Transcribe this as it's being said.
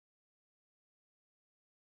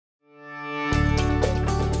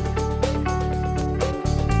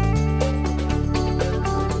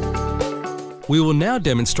We will now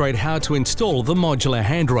demonstrate how to install the modular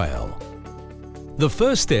handrail. The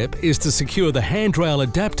first step is to secure the handrail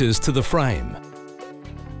adapters to the frame.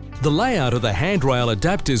 The layout of the handrail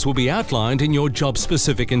adapters will be outlined in your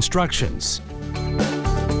job-specific instructions.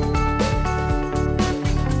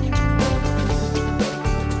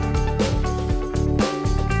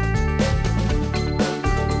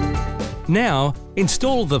 Now,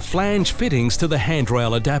 install the flange fittings to the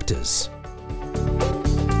handrail adapters.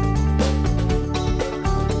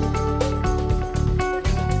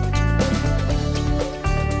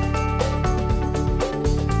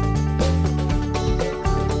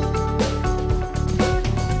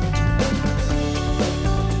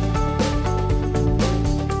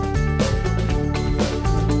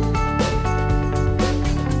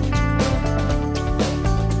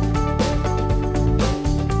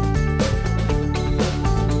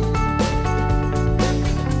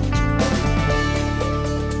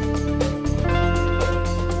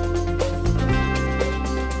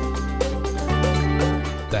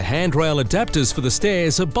 The handrail adapters for the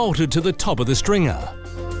stairs are bolted to the top of the stringer.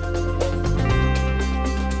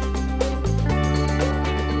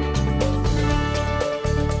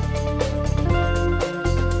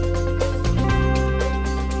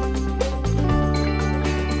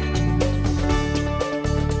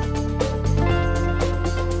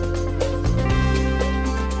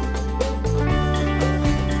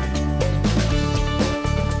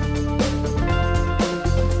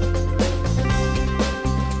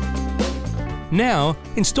 Now,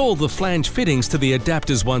 install the flange fittings to the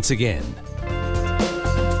adapters once again.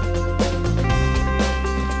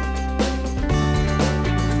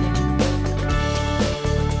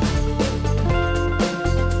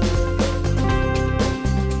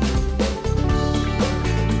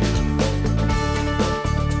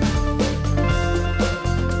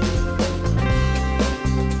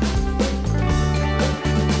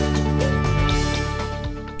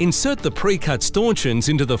 Insert the pre-cut stanchions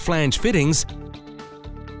into the flange fittings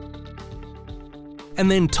and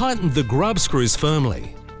then tighten the grub screws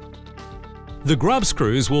firmly. The grub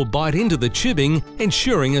screws will bite into the tubing,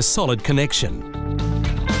 ensuring a solid connection.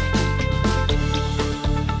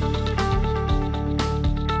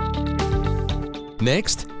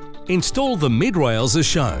 Next, install the mid-rails as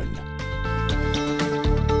shown.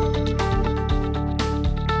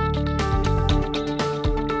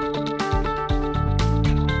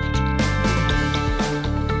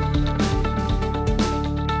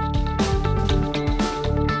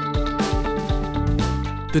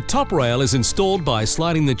 The top rail is installed by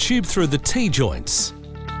sliding the tube through the T-joints.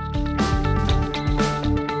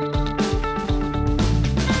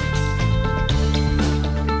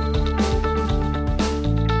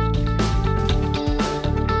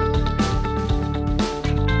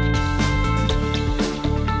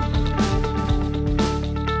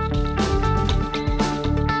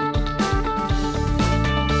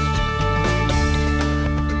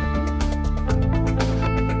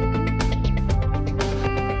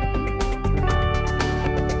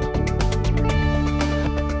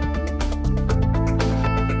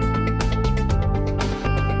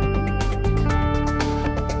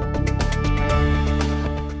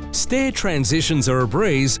 Stair transitions are a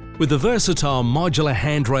breeze with the versatile modular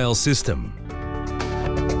handrail system.